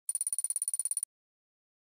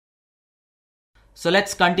So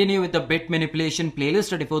let's continue with the bit manipulation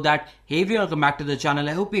playlist. Before that, hey, welcome back to the channel.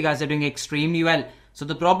 I hope you guys are doing extremely well. So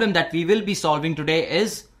the problem that we will be solving today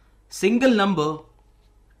is single number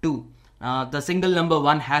 2. The single number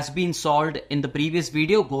 1 has been solved in the previous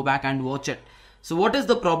video. Go back and watch it. So what is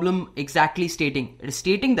the problem exactly stating? It is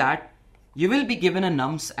stating that you will be given a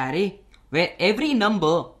nums array where every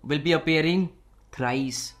number will be appearing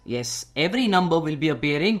thrice. Yes, every number will be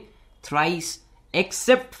appearing thrice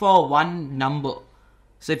except for one number.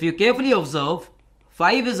 So if you carefully observe,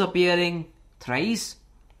 5 is appearing thrice,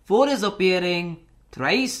 4 is appearing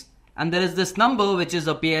thrice, and there is this number which is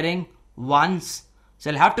appearing once.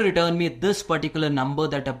 So I'll have to return me this particular number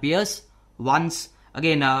that appears once.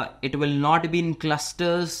 Again, it will not be in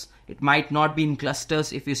clusters. It might not be in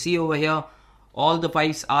clusters. If you see over here, all the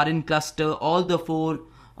 5s are in cluster, all the 4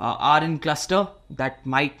 are in cluster. That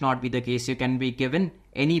might not be the case. You can be given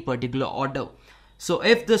any particular order. So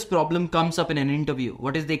if this problem comes up in an interview,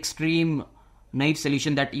 what is the extreme naive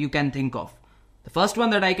solution that you can think of? The first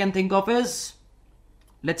one that I can think of is,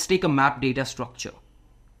 let's take a map data structure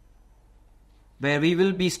where we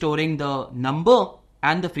will be storing the number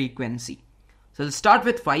and the frequency. So let's start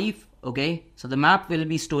with 5. Okay, so the map will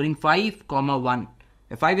be storing 5, 1.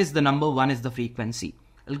 If 5 is the number, 1 is the frequency.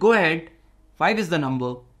 I'll go ahead, 5 is the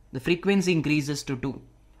number, the frequency increases to 2.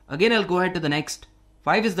 Again, I'll go ahead to the next.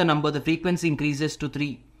 5 is the number, the frequency increases to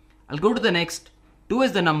 3. I'll go to the next. 2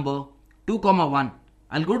 is the number, 2, 1.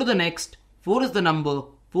 I'll go to the next. 4 is the number,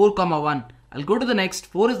 4, 1. I'll go to the next.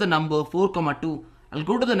 4 is the number, 4, 2. I'll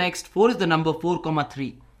go to the next. 4 is the number, 4,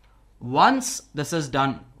 3. Once this is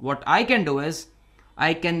done, what I can do is,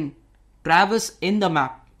 I can traverse in the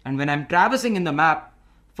map. And when I'm traversing in the map,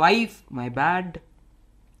 5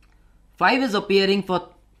 is appearing for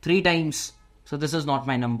 3 times. So this is not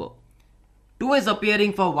my number. 2 is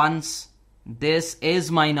appearing for once. This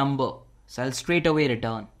is my number. So I'll straight away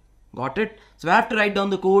return. Got it? So I have to write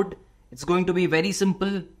down the code. It's going to be very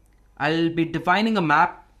simple. I'll be defining a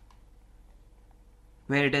map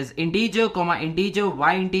where it is integer, integer,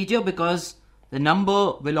 y integer, because the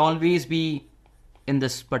number will always be in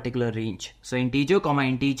this particular range. So integer,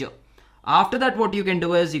 integer. After that, what you can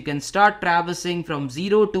do is you can start traversing from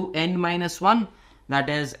 0 to n minus 1. That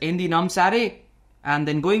is in the nums array. And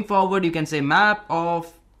then going forward, you can say map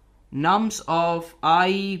of nums of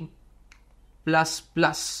I plus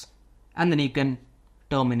plus. And then you can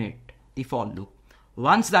terminate the for loop.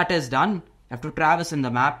 Once that is done, you have to traverse in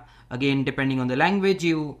the map. Again, depending on the language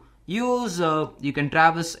you use, you can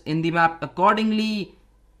traverse in the map accordingly.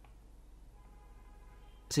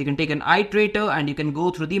 So you can take an iterator and you can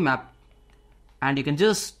go through the map. And you can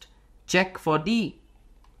just check for the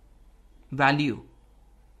value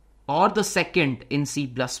or the second in C++.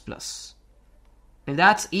 If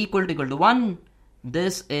that's equal to 1,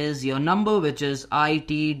 this is your number, which is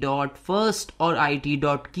it.first or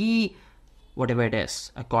it.key, whatever it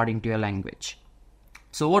is, according to your language.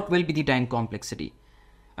 So what will be the time complexity?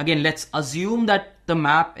 Again, let's assume that the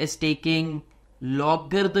map is taking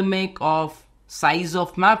logarithmic of size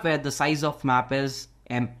of map, where the size of map is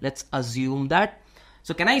m. Let's assume that.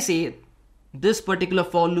 So can I say this particular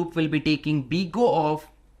for loop will be taking bgo of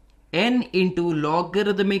n into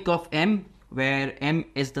logarithmic of m, where m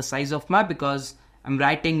is the size of map because I'm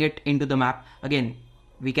writing it into the map. Again,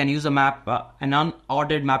 we can use a map, an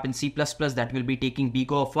unordered map in C++ that will be taking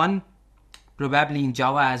bgo of 1, probably in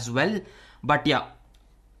Java as well. But yeah,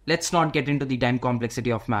 let's not get into the time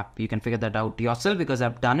complexity of map. You can figure that out yourself because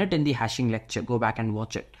I've done it in the hashing lecture. Go back and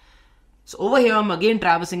watch it. So over here, I'm again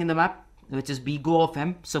traversing in the map, which is bgo of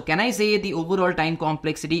m. So can I say the overall time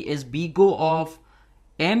complexity is bgo of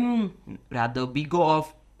n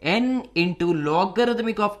into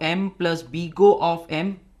logarithmic of m plus bgo of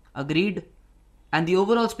m. Agreed? And the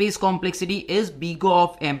overall space complexity is bgo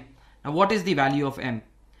of m. Now what is the value of m?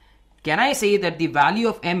 Can I say that the value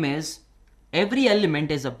of m is every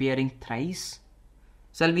element is appearing thrice?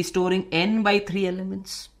 So I'll be storing n by 3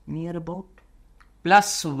 elements near about,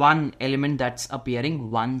 plus 1 element that's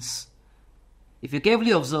appearing once. If you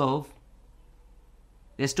carefully observe,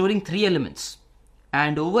 we're storing 3 elements.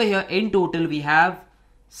 And over here in total we have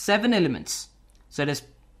 7 elements. So it is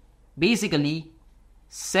basically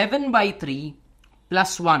 7 by 3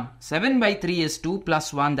 plus 1. 7 by 3 is 2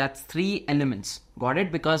 plus 1, that's 3 elements. Got it?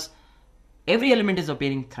 Because every element is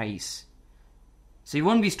appearing thrice. So you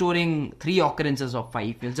won't be storing 3 occurrences of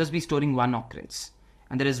 5. You'll just be storing 1 occurrence.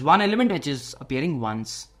 And there is 1 element which is appearing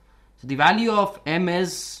once. So the value of m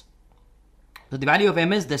is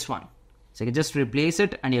this one. So you can just replace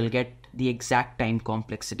it and you'll get the exact time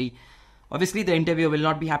complexity. Obviously, the interviewer will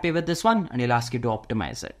not be happy with this one and he'll ask you to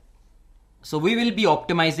optimize it. So we will be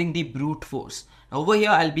optimizing the brute force. Over here,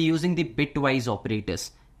 I'll be using the bitwise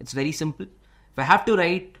operators. It's very simple. If I have to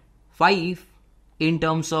write 5 in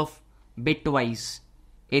terms of bitwise,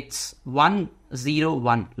 it's 1, 0,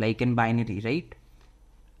 1, like in binary, right?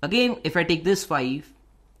 Again, if I take this 5,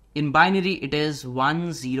 in binary it is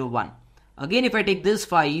 1, 0, 1. Again, if I take this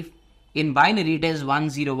 5, in binary it is 1,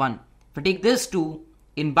 0, 1. If I take this 2,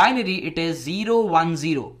 in binary it is 0, 1,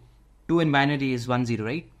 0. 2 in binary is 1, 0,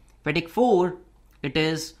 right? If I take 4, it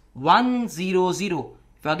is 1, 0, 0.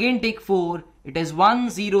 If I again take 4, it is 1,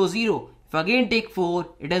 0, 0. If I again take 4,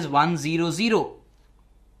 it is 1, 0, 0.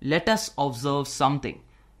 Let us observe something.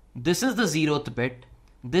 This is the 0th bit.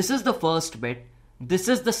 This is the first bit. This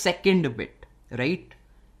is the second bit, right?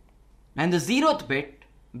 And the 0th bit,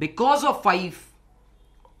 because of 5,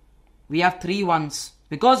 we have 3 ones.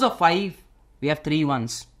 Because of 5, we have 3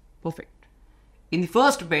 ones. Perfect. In the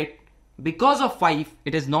first bit, because of 5,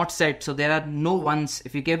 it is not set, so there are no ones.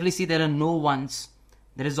 If you carefully see, there are no ones.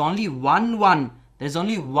 There is only 1 1. There is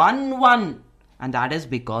only 1 1. And that is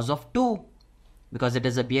because of 2. Because it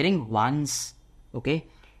is appearing once. Okay.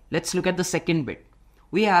 Let's look at the second bit.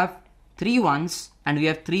 We have 3 ones and we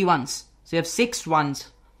have 3 ones. So you have 6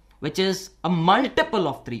 ones, which is a multiple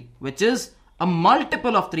of 3. Which is a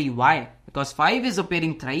multiple of 3. Why? Because 5 is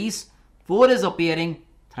appearing thrice. 4 is appearing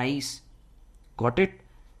thrice. Got it?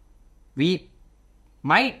 We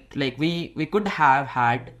might, like, we could have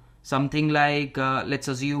had something like, let's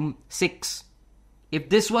assume 6. If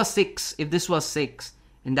this was 6,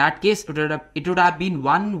 in that case, it would have been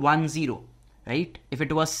 1, 1, 0, right? If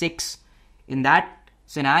it was 6, in that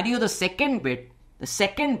scenario, the second bit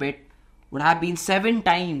would have been 7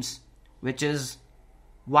 times, which is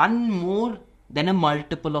 1 more than a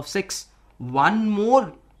multiple of 6. 1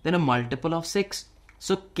 more than a multiple of 6.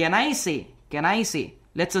 So can I say,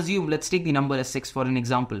 let's take the number as 6 for an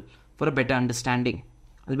example, for a better understanding.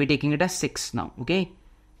 I'll be taking it as 6 now, okay?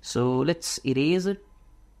 So let's erase it.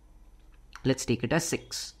 Let's take it as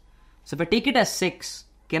 6. So if I take it as 6,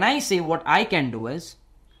 can I say what I can do is,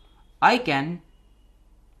 I can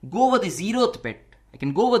go over the 0th bit. I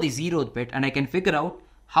can go over the 0th bit and I can figure out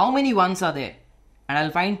how many ones are there. And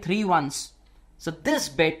I'll find 3 ones. So this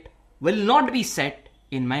bit will not be set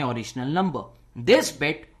in my original number. This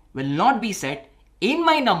bit will not be set in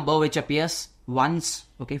my number which appears once.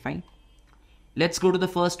 Okay, fine. Let's go to the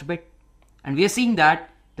first bit. And we are seeing that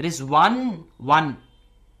there is 1, 1.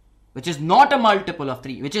 Which is not a multiple of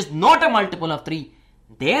 3.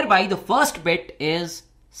 Thereby, the first bit is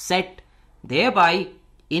set. Thereby,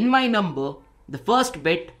 in my number, the first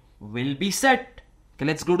bit will be set. Okay,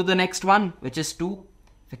 let's go to the next one, which is 2.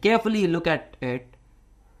 If you carefully look at it,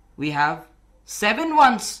 we have 7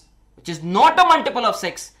 ones, which is not a multiple of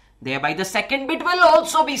 6. Thereby, the second bit will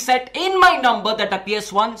also be set in my number that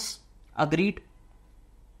appears once. Agreed?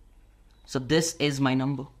 So, this is my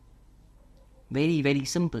number. Very, very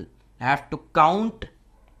simple. I have to count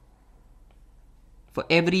for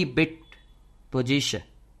every bit position,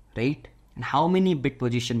 right? And how many bit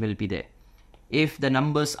position will be there? If the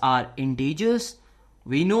numbers are integers,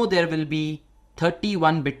 we know there will be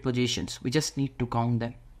 31 bit positions. We just need to count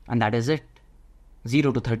them. And that is it.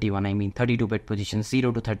 0 to 31, 32 bit positions,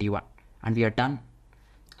 0 to 31. And we are done.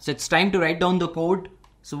 So it's time to write down the code.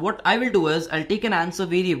 So what I will do is, I'll take an answer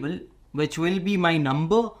variable, which will be my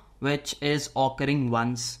number, which is occurring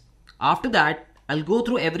once. After that, I'll go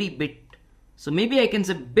through every bit. So maybe I can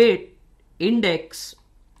say bit index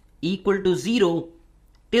equal to 0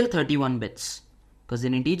 till 31 bits. Because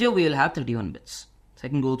in integer, we will have 31 bits. So I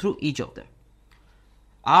can go through each of them.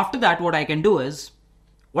 After that, what I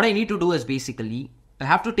need to do is basically, I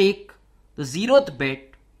have to take the 0th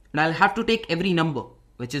bit and I'll have to take every number,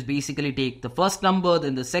 which is basically take the first number,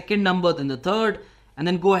 then the second number, then the third, and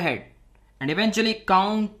then go ahead and eventually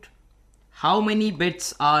count how many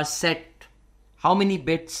bits are set.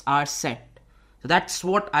 So that's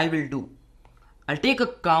what I will do. I'll take a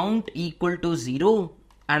count equal to 0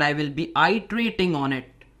 and I will be iterating on it.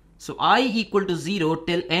 So I equal to 0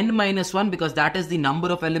 till n minus 1, because that is the number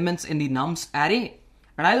of elements in the nums array.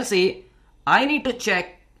 And I'll say, I need to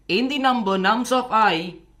check in the number nums of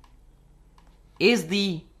I, is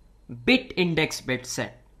the bit index bit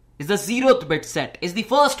set? Is the 0th bit set? Is the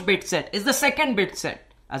first bit set? Is the second bit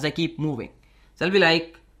set? As I keep moving. So I'll be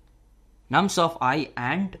like nums of I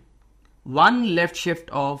and 1 left shift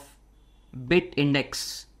of bit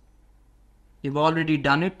index. We've already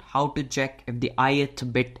done it. How to check if the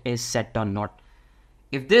ith bit is set or not.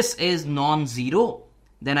 If this is non-zero,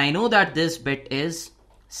 then I know that this bit is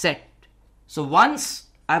set. So once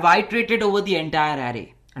I've iterated over the entire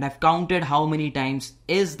array and I've counted how many times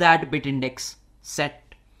is that bit index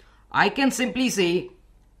set, I can simply say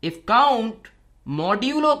if count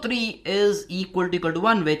modulo 3 is equal to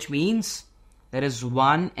 1, which means there is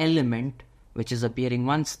one element which is appearing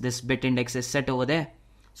once this bit index is set over there.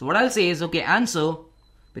 So what I'll say is, okay, answer,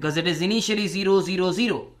 because it is initially 0, 0,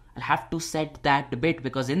 0, I'll have to set that bit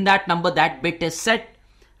because in that number that bit is set.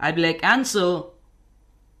 I'll be like answer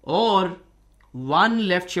or 1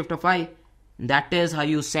 left shift of I. That is how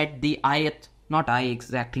you set the ith, not I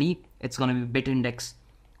exactly, it's going to be bit index.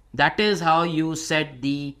 That is how you set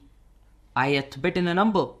the ith bit in a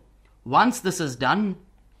number. Once this is done,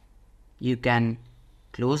 you can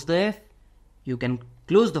close the if, you can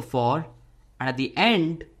close the for, and at the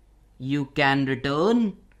end, you can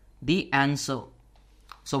return the answer.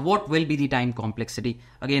 So what will be the time complexity?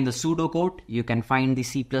 Again, the pseudocode, you can find the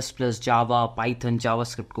C++, Java, Python,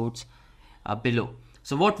 JavaScript codes below.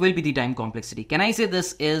 So what will be the time complexity? Can I say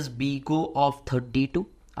this is BGO of 32?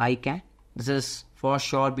 I can. This is for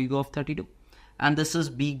sure BGO of 32. And this is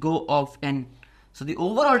BGO of n. So the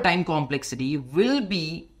overall time complexity will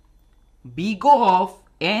be BGO of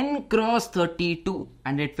n cross 32.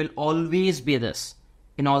 And it will always be this.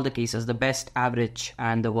 In all the cases, the best, average,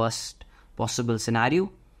 and the worst possible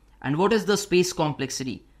scenario. And what is the space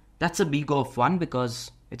complexity? That's a BGO of 1 because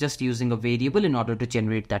it's just using a variable in order to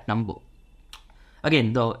generate that number.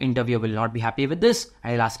 Again, the interviewer will not be happy with this.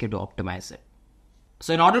 I'll ask you to optimize it.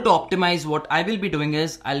 So in order to optimize, what I will be doing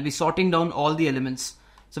is I'll be sorting down all the elements.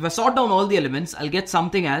 So if I sort down all the elements, I'll get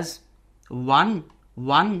something as 1,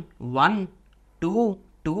 1, 1, 2,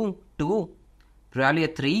 2, 2, probably a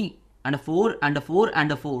 3, and a 4, and a 4,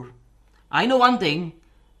 and a 4. I know one thing,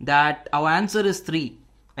 that our answer is 3.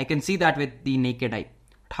 I can see that with the naked eye.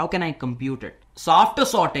 But how can I compute it? So after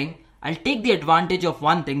sorting, I'll take the advantage of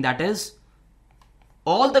one thing, that is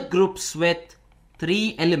all the groups with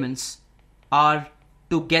 3 elements are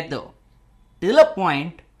together till a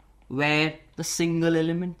point where the single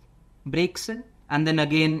element breaks in, and then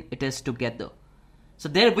again it is together. So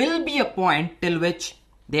there will be a point till which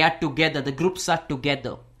they are together, the groups are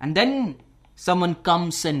together, and then someone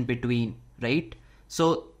comes in between, right?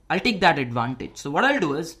 So I'll take that advantage. So what I'll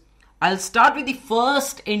do is I'll start with the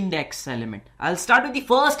first index element. Not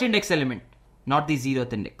the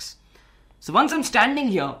 0th index. So once I'm standing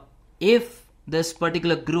here, if this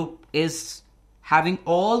particular group is having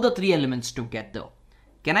all the 3 elements together,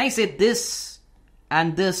 can I say this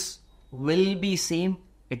and this will be same?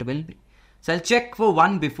 It will be. So I'll check for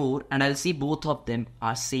one before and I'll see both of them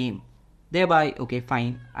are same. Thereby, okay,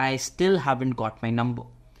 fine, I still haven't got my number.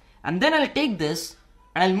 And then I'll take this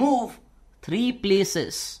and I'll move 3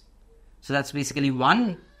 places. So that's basically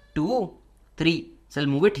 1, 2, 3. So I'll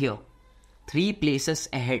move it here. 3 places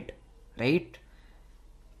ahead, right?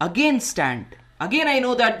 Again stand. Again I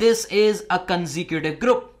know that this is a consecutive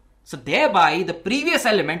group. So thereby the previous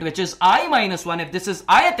element, which is I minus 1, if this is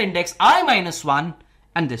ith index, I minus 1,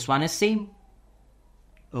 and this one is same.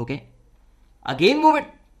 Okay. Again move it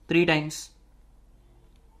 3 times.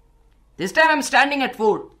 This time I'm standing at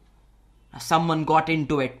 4. Now someone got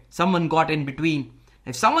into it. Someone got in between.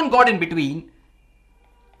 If someone got in between,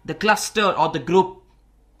 the cluster or the group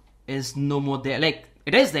is no more there. Like,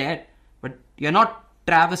 it is there, but you're not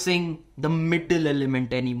traversing the middle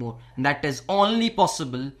element anymore. And that is only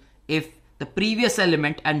possible if the previous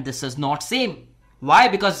element and this is not same. Why?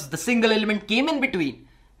 Because the single element came in between.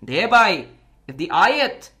 Thereby, if the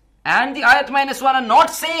ith and the ith minus 1 are not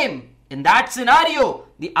same, in that scenario,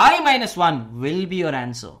 the I minus 1 will be your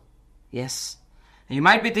answer. Yes. And you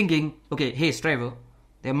might be thinking, okay, hey Striver,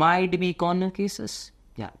 there might be corner cases.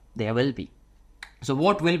 Yeah, there will be. So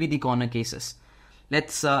what will be the corner cases?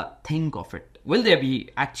 Let's think of it. Will there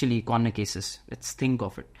be actually corner cases? Let's think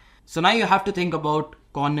of it. So now you have to think about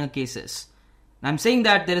corner cases. I'm saying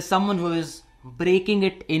that there is someone who is breaking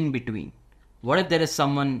it in between. What if there is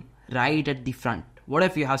someone right at the front? What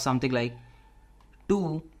if you have something like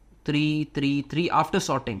 2, 3, 3, 3 after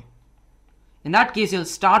sorting? In that case, you'll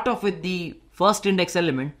start off with the first index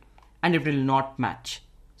element and it will not match.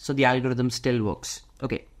 So the algorithm still works.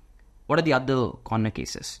 Okay, what are the other corner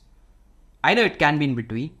cases? Either it can be in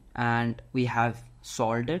between and we have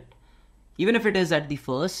solved it. Even if it is at the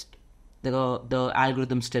first, the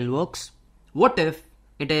algorithm still works. What if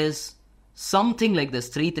it is something like this,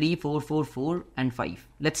 3, 3, 4, 4, 4 and 5.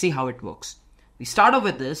 Let's see how it works. We start off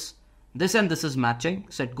with this and this is matching.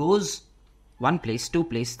 So it goes 1 place, 2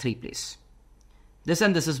 place, 3 place. This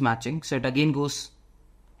and this is matching. So it again goes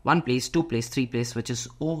 1 place, 2 place, 3 place, which is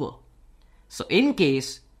over. So in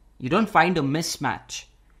case you don't find a mismatch,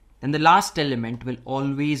 then the last element will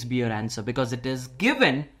always be your answer because it is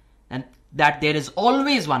given and that there is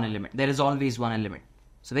always one element. There is always one element.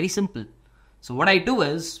 So very simple. So what I do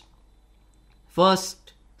is,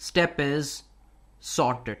 first step is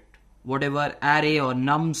sort it. Whatever array or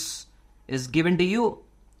nums is given to you,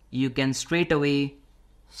 you can straight away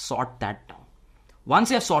sort that down. Once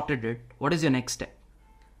you have sorted it, what is your next step?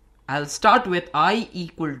 I'll start with I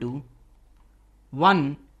equal to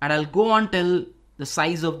 1 and I'll go on till the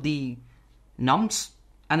size of the nums,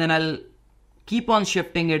 and then I'll keep on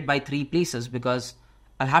shifting it by 3 places because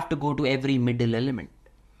I'll have to go to every middle element.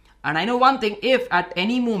 And I know one thing, if at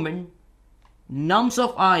any moment nums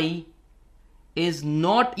of I is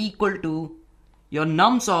not equal to your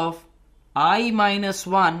nums of I minus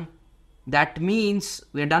 1, that means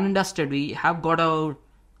we're done and dusted. We have got our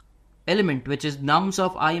element which is nums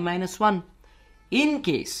of I minus 1. In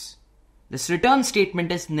case this return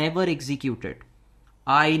statement is never executed,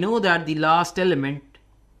 I know that the last element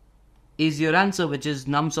is your answer, which is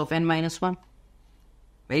nums of n minus 1.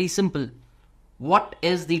 Very simple. What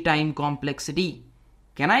is the time complexity?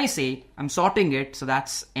 Can I say I'm sorting it, so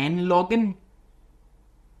that's n log n,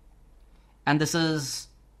 and this is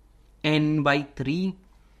n by 3.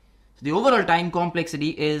 So the overall time complexity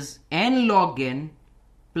is n log n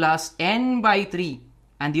plus n by 3,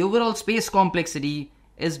 and the overall space complexity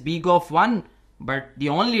is big of 1. But the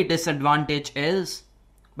only disadvantage is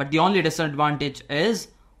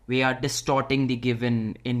we are distorting the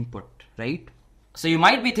given input, right? So you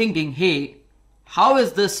might be thinking, hey, how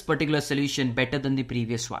is this particular solution better than the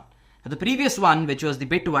previous one? The previous one, which was the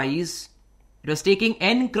bitwise, it was taking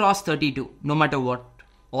n cross 32, no matter what,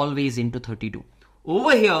 always into 32.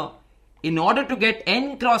 Over here, in order to get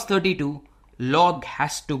n cross 32, log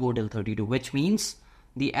has to go till 32, which means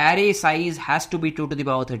the array size has to be 2 to the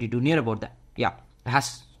power 32, near about that. Yeah, it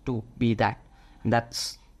has to be that. And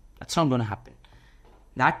that's not going to happen.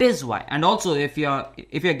 That is why. And also, if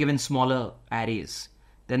you're given smaller arrays,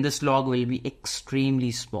 then this log will be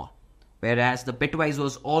extremely small. Whereas the bitwise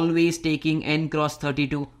was always taking n cross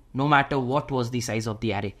 32, no matter what was the size of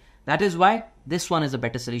the array. That is why this one is a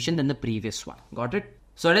better solution than the previous one. Got it?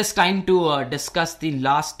 So it is time to discuss the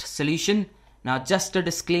last solution. Now, just a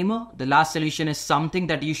disclaimer, the last solution is something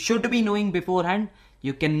that you should be knowing beforehand.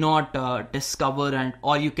 You cannot discover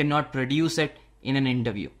or you cannot produce it in an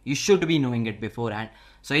interview. You should be knowing it beforehand.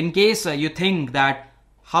 So in case you think that,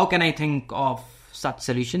 how can I think of such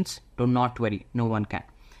solutions? Do not worry, no one can.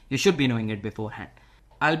 You should be knowing it beforehand.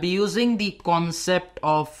 I'll be using the concept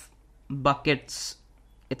of buckets.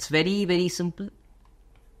 It's very, very simple.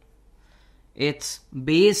 It's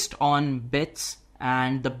based on bits,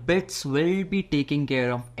 and the bits will be taking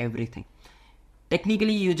care of everything.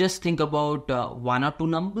 Technically, you just think about 1 or 2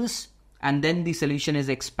 numbers, and then the solution is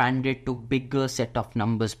expanded to bigger set of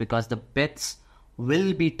numbers because the bits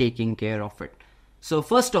will be taking care of it. So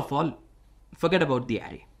first of all, forget about the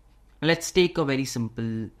array. Let's take a very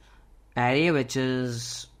simple array which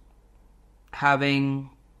is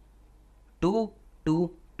having 2,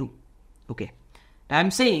 2, 2. Okay.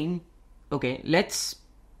 I'm saying, okay, let's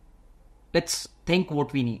think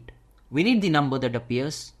what we need. We need the number that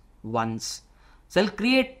appears once. So I'll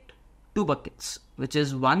create 2 buckets, which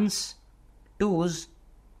is 1s, 2s,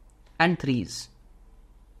 and 3s.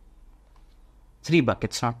 3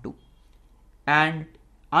 buckets, not 2. And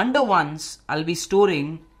under 1s, I'll be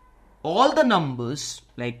storing all the numbers,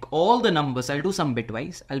 I'll do some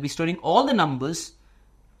bitwise. I'll be storing all the numbers,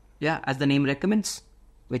 as the name recommends,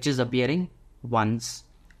 which is appearing once.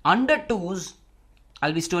 Under 2s,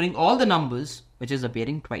 I'll be storing all the numbers, which is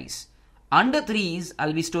appearing twice. Under 3s,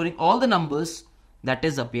 I'll be storing all the numbers that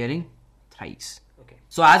is appearing thrice. Okay.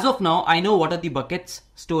 So as of now, I know what are the buckets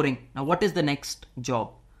storing. Now what is the next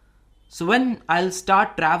job? So when I'll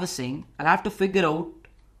start traversing, I'll have to figure out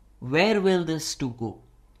where will this 2 go.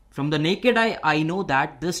 From the naked eye, I know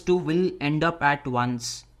that this 2 will end up at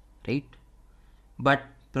 1s, right? But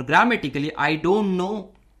programmatically, I don't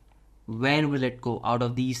know where will it go out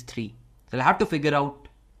of these 3. So I'll have to figure out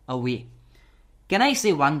a way. Can I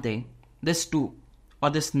say one thing? This 2 or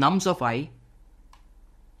this nums of I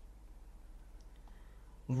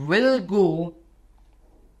will go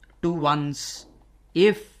to 1s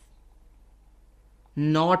if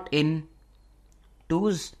not in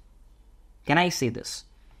 2s. Can I say this?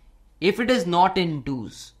 If it is not in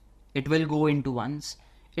 2s, it will go into 1s.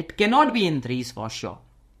 It cannot be in 3s for sure.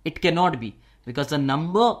 It cannot be, because the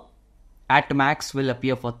number at max will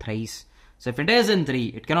appear for thrice. So if it is in 3,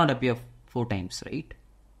 it cannot appear 4 times, right?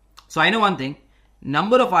 So I know one thing.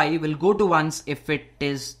 Number of I will go to 1s if it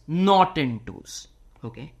is not in 2s.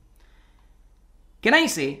 Okay. Can I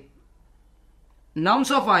say nums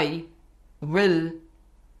of I will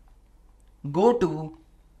go to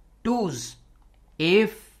 2s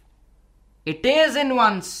if it is in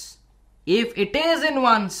 1s? If it is in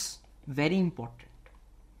 1s, very important.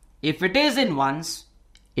 If it is in ones,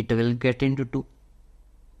 it will get into 2.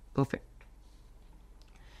 Perfect.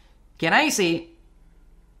 Can I say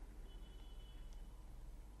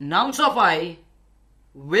nums of I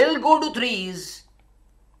will go to 3's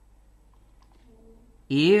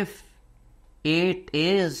if it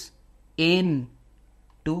is in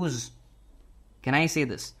 2's? Can I say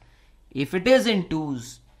this? If it is in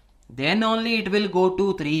 2's, then only it will go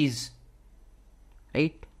to 3's.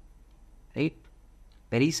 Right? Right?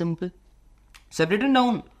 Very simple. So I've written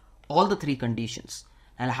down all the 3 conditions.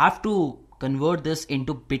 I'll have to convert this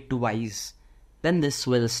into bitwise. Then this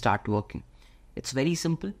will start working. It's very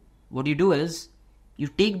simple. What you do is, you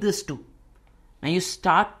take this 2. Now you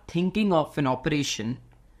start thinking of an operation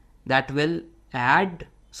that will add,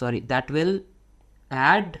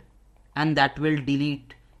 and that will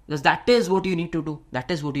delete. Because that is what you need to do.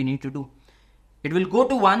 That is what you need to do. It will go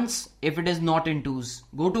to ones if it is not in 2's.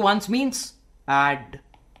 Go to ones means add.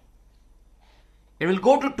 It will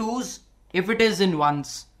go to 2's if it is in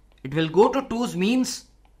ones. It will go to 2's means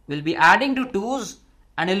we'll be adding to 2's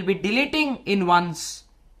and it will be deleting in ones.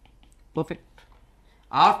 Perfect.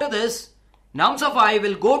 After this, nums of I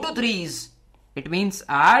will go to 3's. It means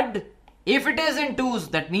add. If it is in 2's,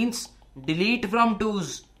 that means delete from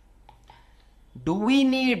 2's. Do we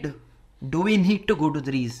need to go to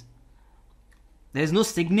 3's? There is no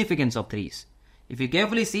significance of 3's. If you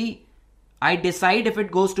carefully see, I decide if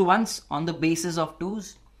it goes to 1's on the basis of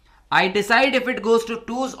 2's. I decide if it goes to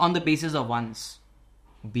 2's on the basis of 1's.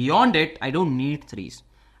 Beyond it, I don't need 3's.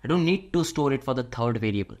 I don't need to store it for the third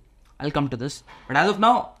variable. I'll come to this. But as of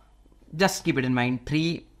now, just keep it in mind,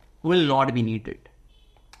 3 will not be needed.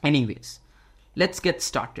 Anyways, let's get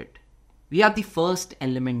started. We have the first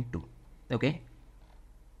element 2. Okay?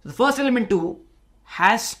 So the first element 2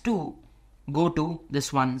 has to go to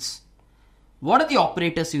this ones. What are the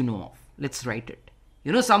operators you know of? Let's write it.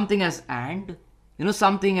 You know something as AND. You know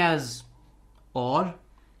something as OR.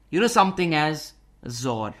 You know something as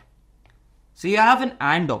XOR. So you have an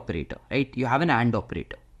AND operator, right? You have an AND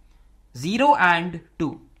operator. 0 and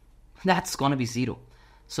 2. That's gonna be 0.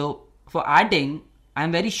 So for adding,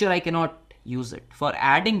 I'm very sure I cannot use it. For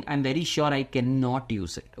adding, I'm very sure I cannot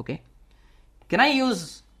use it. Okay. Can I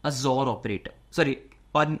use a XOR operator? Sorry,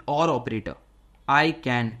 an OR operator. I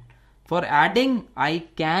can. For adding, I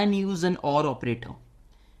can use an OR operator.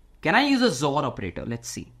 Can I use a XOR operator? Let's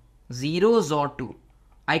see. 0 XOR 2.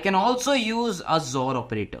 I can also use a XOR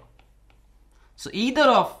operator. So either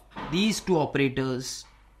of these 2 operators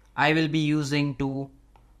I will be using to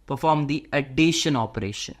perform the addition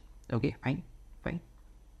operation. Okay, fine.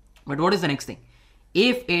 But what is the next thing?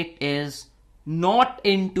 If it is not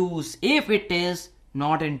in 2's. If it is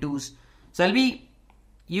not in 2's. So I'll be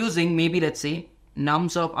using maybe, let's say,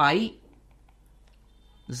 nums of I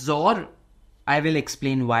XOR. I will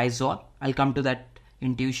explain why XOR. I'll come to that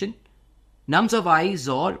intuition. Nums of I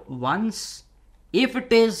XOR once if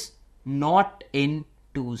it is not in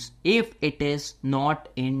 2's. If it is not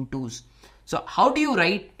in 2's. So how do you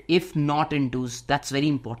write if not in 2's? That's very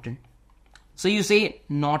important. So you say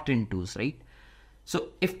not in 2's, right? So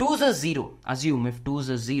if 2's is 0, assume if 2's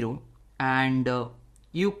is 0 and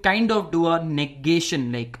you kind of do a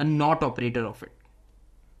negation, like a not operator of it.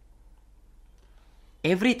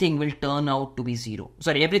 Everything will turn out to be 0.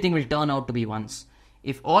 Sorry, everything will turn out to be 1's.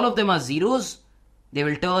 If all of them are 0's, they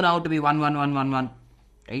will turn out to be 1, 1, 1, 1, 1,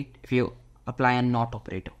 right? If you apply a not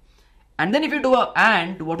operator. And then if you do a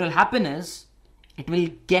AND, what will happen is, it will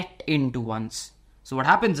get into 1's. So what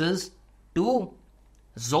happens is, 2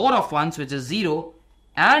 XOR of 1's, which is 0,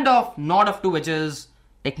 and of not of 2, which is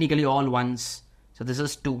technically all 1's. So this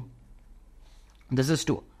is 2. This is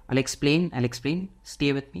 2. I'll explain.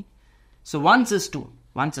 Stay with me. So 1's is 2.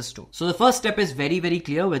 1's is 2. So the first step is very, very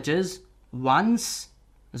clear, which is 1's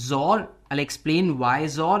XOR. I'll explain why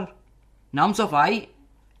XOR. Nums of I.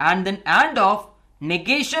 And then AND of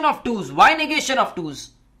negation of 2's. Why negation of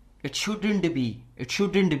 2's? It shouldn't be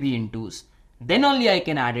in 2's. Then only I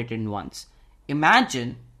can add it in 1's.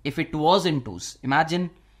 Imagine if it was in 2's.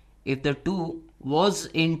 Imagine if the 2 was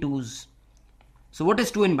in 2's. So what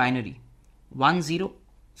is 2 in binary? 1, 0.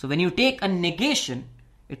 So when you take a negation,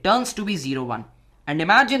 it turns to be 0, 1. And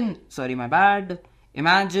imagine,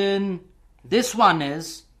 imagine this one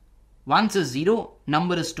is, 1's is 0,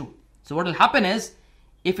 number is 2. So what will happen is,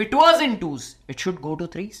 if it was in 2's, it should go to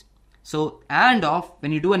 3's. So AND of,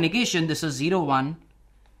 when you do a negation, this is 0, 1.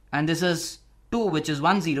 And this is 2, which is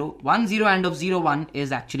 1, 0. 1, 0 and of 0, 1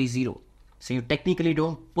 is actually 0. So you technically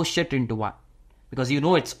don't push it into 1. Because you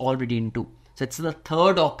know it's already in 2. So it's the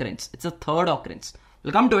third occurrence.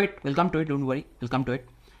 We'll come to it. Don't worry. We'll come to it.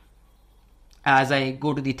 As I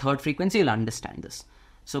go to the third frequency, you'll understand this.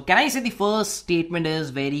 So can I say the first statement is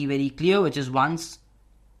very, very clear, which is once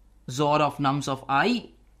XOR of nums of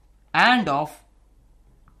I and of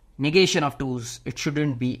negation of 2's. It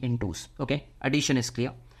shouldn't be in 2's. Okay, addition is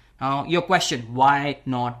clear. Now your question, why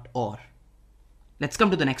not OR? Let's come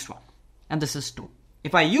to the next one. And this is 2.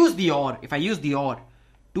 If I use the OR,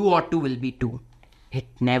 2 or 2 will be 2. It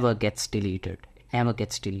never gets deleted.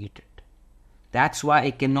 That's why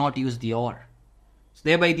I cannot use the OR. So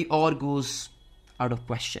thereby the OR goes out of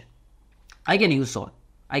question. I can use OR.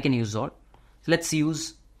 So let's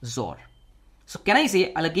use XOR. So can I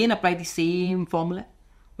say, I'll again apply the same formula,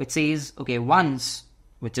 which says, okay, once,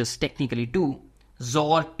 which is technically 2,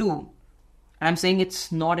 XOR 2, and I'm saying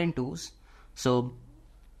it's not in 2's. So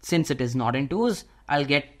since it is not in 2's, I'll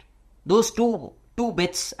get those two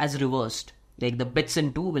bits as reversed. Like the bits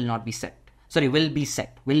in 2 will not be set. Sorry, will be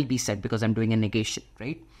set because I'm doing a negation,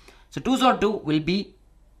 right? So 2 XOR 2 will be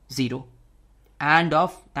 0. And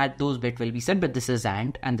of that, those bit will be set, but this is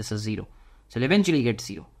and this is 0. So it'll eventually get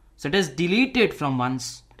 0. So it is deleted from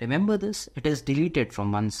once. Remember this? It is deleted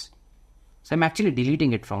from once. So I'm actually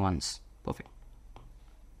deleting it from once. Perfect.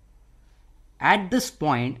 At this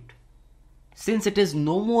point, since it is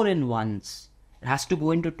no more in ones, it has to go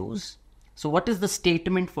into 2's. So what is the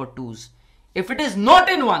statement for 2's? If it is not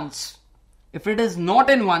in ones,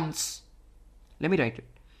 let me write it.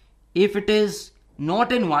 If it is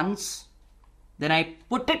not in ones, then I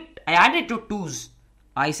add it to 2's.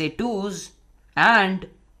 I say 2's and,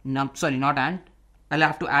 I'll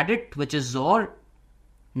have to add it, which is XOR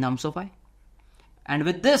nums of I. And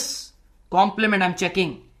with this complement, I'm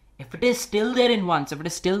checking. If it is still there in ones, you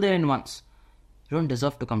don't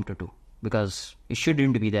deserve to come to 2 because it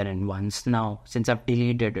shouldn't be there in ones now since I've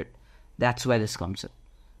deleted it. That's why this comes in.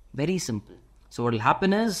 Very simple. So what will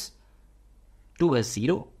happen is 2 is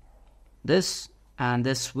 0. This and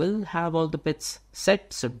this will have all the bits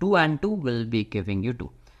set. So 2 and 2 will be giving you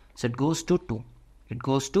 2. So it goes to 2.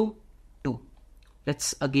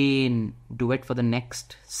 Let's again do it for the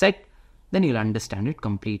next set. Then you'll understand it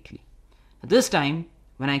completely. This time,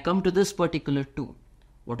 when I come to this particular 2,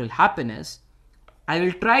 what will happen is I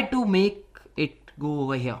will try to make it go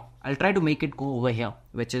over here.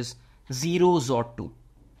 Which is 0 XOR 2.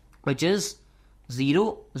 Which is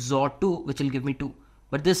 0 XOR 2, which will give me 2.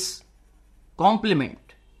 But this complement,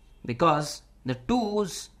 because the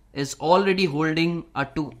 2's is already holding a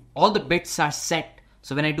 2. All the bits are set.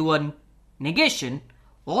 So when I do a negation,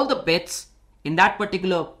 all the bits in that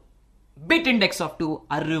particular bit index of 2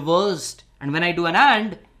 are reversed. And when I do an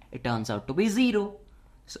AND, it turns out to be 0.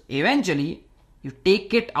 So eventually, you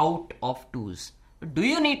take it out of 2's. But do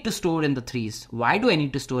you need to store in the 3's? Why do I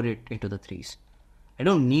need to store it into the 3's? I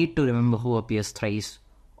don't need to remember who appears thrice.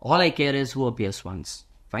 All I care is who appears once.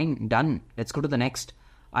 Fine, done. Let's go to the next.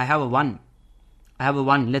 I have a 1.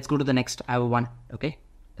 Let's go to the next. I have a 1. Okay.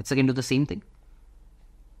 Let's again do the same thing.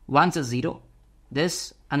 Once is 0.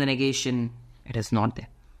 This and the negation, it is not there.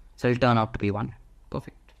 So it'll turn out to be 1.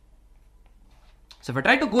 Perfect. So if I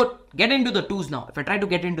try to get into the 2's now,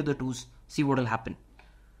 see what will happen.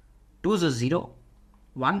 2's is 0.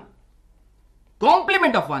 1.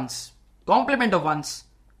 Complement of 1's.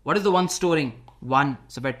 What is the 1 storing? 1.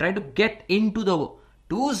 So if I try to get into the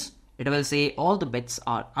 2's, it will say all the bits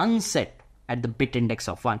are unset at the bit index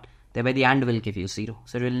of 1. Thereby the AND will give you 0.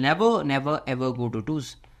 So it will never ever go to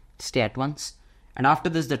 2's. Stay at 1's. And after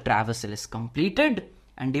this, the traversal is completed.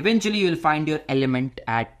 And eventually you will find your element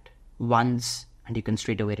at 1's and you can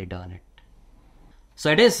straight away return it.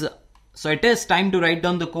 So it is time to write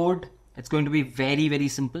down the code. It's going to be very, very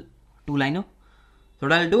simple. 2-liner. So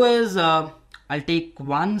what I'll do is I'll take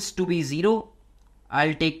 1's to be 0.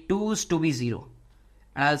 I'll take 2's to be 0.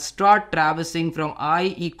 And I'll start traversing from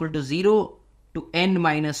I equal to 0 to n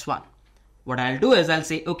minus 1. What I'll do is I'll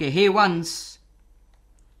say, okay, hey 1's,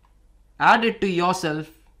 add it to yourself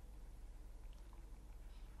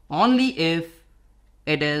only if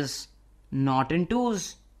it is not in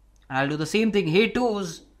 2's. I'll do the same thing, hey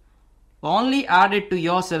 2's, only add it to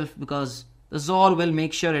yourself because the XOR will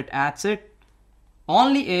make sure it adds it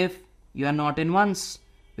only if you are not in 1's.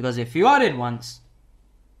 Because if you are in 1's,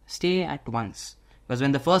 stay at 1's. Because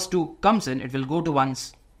when the first 2 comes in, it will go to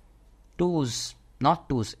 1's. 2's, not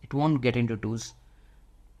 2's. It won't get into 2's.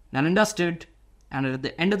 Done and dusted. And at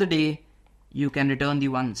the end of the day, you can return the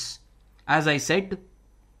 1's. As I said,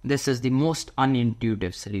 this is the most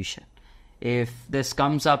unintuitive solution. If this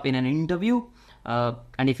comes up in an interview,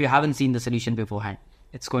 and if you haven't seen the solution beforehand,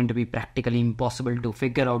 it's going to be practically impossible to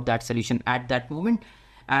figure out that solution at that moment.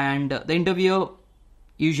 And the interviewer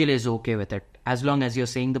usually is okay with it, as long as you're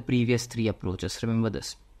saying the previous 3 approaches. Remember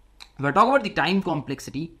this. If I talk about the time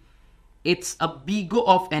complexity, it's a big O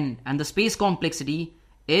of n, and the space complexity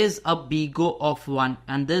is a big O of 1,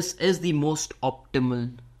 and this is the most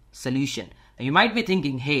optimal solution. And you might be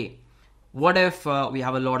thinking, hey, what if we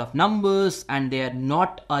have a lot of numbers and they are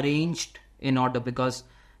not arranged in order? Because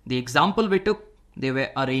the example we took, they were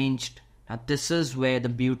arranged. Now this is where the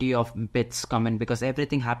beauty of bits come in, because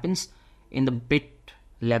everything happens in the bit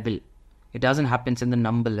level. It doesn't happen in the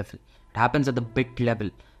number level. It happens at the bit level.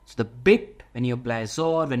 So the bit, when you apply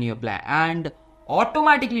XOR, when you apply AND,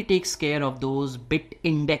 automatically takes care of those bit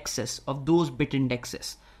indexes,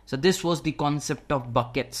 So this was the concept of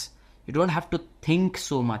buckets. You don't have to think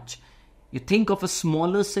so much. You think of a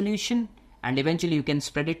smaller solution and eventually you can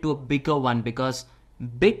spread it to a bigger one, because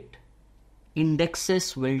bit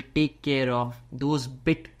indexes will take care of those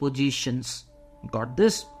bit positions. Got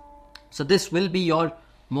this? So this will be your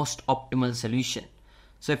most optimal solution.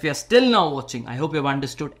 So if you're still now watching, I hope you've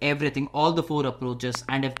understood everything, all the 4 approaches.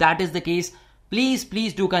 And if that is the case, please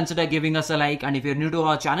do consider giving us a like. And if you're new to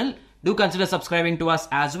our channel, do consider subscribing to us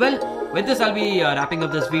as well. With this, I'll be wrapping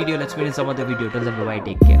up this video. Let's meet in some other video. Till then, bye-bye.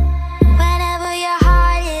 Take care. Whenever your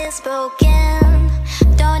heart is broken.